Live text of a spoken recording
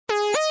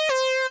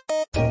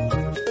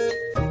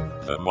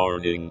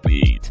Morning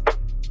Beat,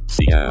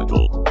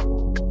 Seattle.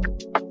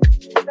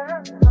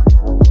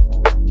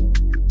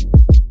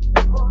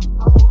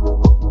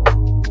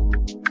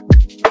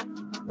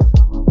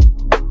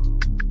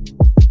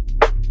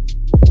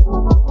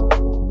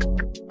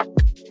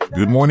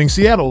 Good morning,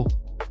 Seattle.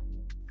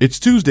 It's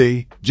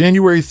Tuesday,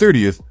 January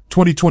 30th,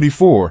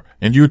 2024,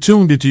 and you're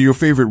tuned into your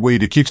favorite way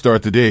to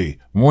kickstart the day,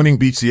 Morning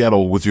Beat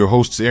Seattle, with your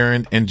hosts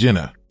Aaron and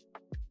Jenna.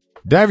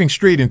 Diving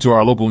straight into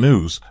our local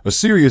news, a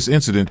serious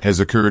incident has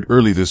occurred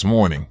early this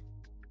morning.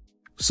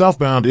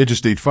 Southbound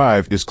Interstate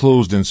 5 is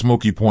closed in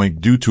Smoky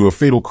Point due to a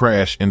fatal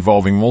crash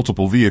involving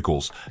multiple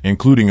vehicles,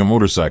 including a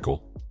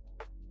motorcycle.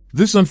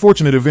 This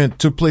unfortunate event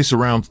took place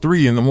around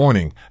 3 in the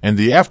morning, and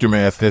the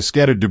aftermath has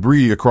scattered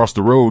debris across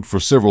the road for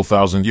several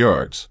thousand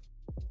yards.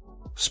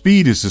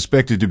 Speed is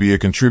suspected to be a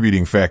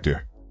contributing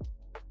factor.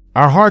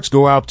 Our hearts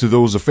go out to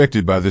those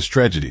affected by this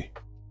tragedy.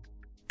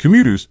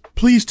 Commuters,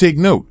 please take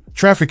note,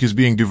 traffic is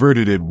being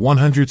diverted at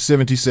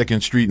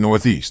 172nd Street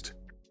Northeast.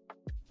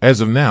 As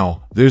of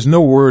now, there's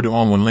no word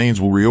on when lanes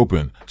will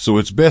reopen, so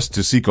it's best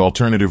to seek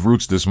alternative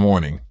routes this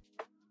morning.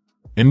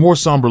 In more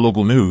somber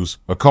local news,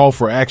 a call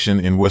for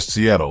action in West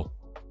Seattle.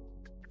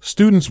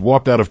 Students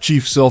walked out of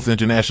Chief Sealth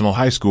International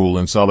High School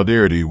in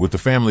solidarity with the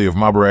family of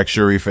Mubarak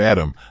Sharif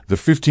Adam, the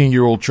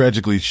 15-year-old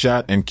tragically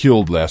shot and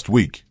killed last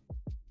week.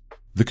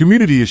 The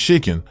community is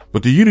shaken,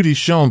 but the unity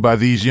shown by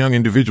these young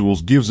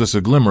individuals gives us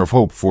a glimmer of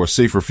hope for a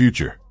safer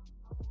future.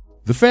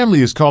 The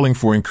family is calling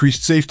for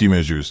increased safety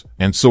measures,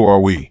 and so are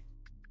we.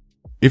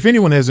 If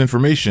anyone has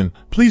information,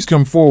 please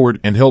come forward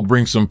and help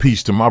bring some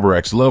peace to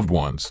Mubarak's loved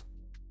ones.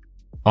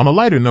 On a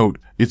lighter note,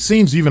 it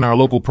seems even our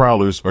local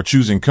prowlers are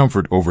choosing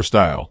comfort over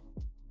style.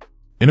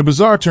 In a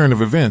bizarre turn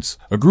of events,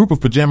 a group of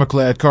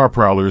pajama-clad car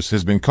prowlers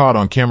has been caught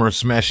on camera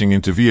smashing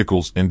into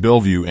vehicles in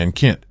Bellevue and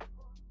Kent.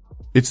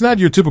 It's not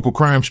your typical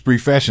crime spree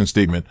fashion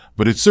statement,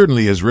 but it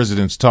certainly has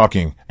residents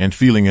talking and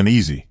feeling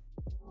uneasy.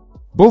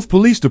 Both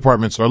police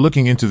departments are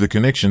looking into the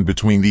connection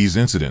between these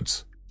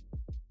incidents.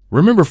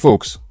 Remember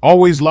folks,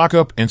 always lock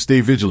up and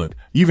stay vigilant,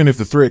 even if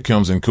the threat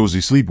comes in cozy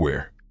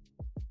sleepwear.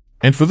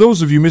 And for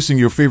those of you missing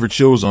your favorite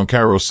shows on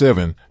Kairos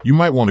 7, you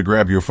might want to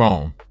grab your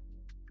phone.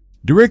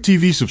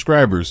 DirecTV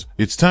subscribers,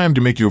 it's time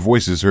to make your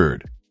voices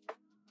heard.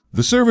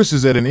 The service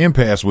is at an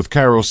impasse with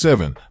Kairos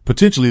 7,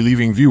 potentially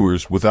leaving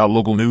viewers without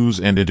local news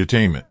and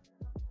entertainment.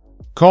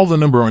 Call the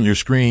number on your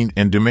screen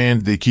and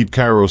demand they keep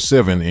Kairos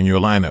 7 in your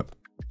lineup.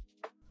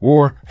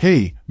 Or,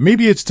 hey,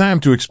 maybe it's time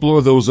to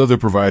explore those other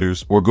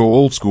providers or go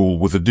old school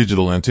with a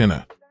digital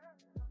antenna.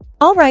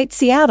 All right,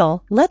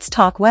 Seattle, let's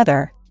talk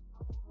weather.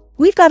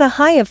 We've got a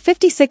high of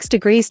 56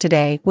 degrees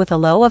today with a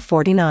low of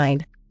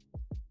 49.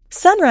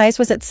 Sunrise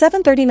was at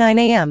 7:39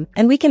 a.m.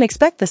 and we can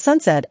expect the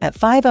sunset at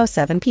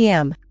 5:07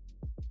 p.m.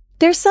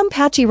 There's some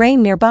patchy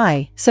rain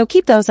nearby, so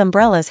keep those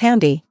umbrellas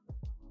handy.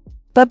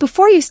 But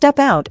before you step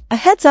out, a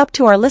heads up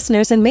to our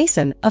listeners in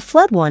Mason, a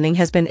flood warning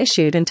has been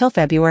issued until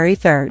February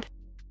 3rd.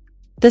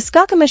 The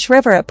Skokomish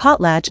River at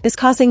Potlatch is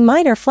causing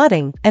minor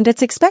flooding, and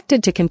it's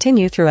expected to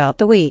continue throughout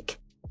the week.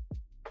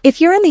 If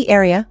you're in the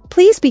area,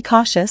 please be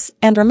cautious,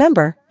 and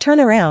remember, turn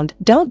around,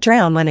 don't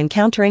drown when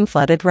encountering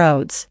flooded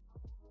roads.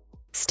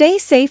 Stay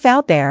safe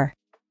out there.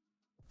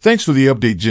 Thanks for the update, Jen.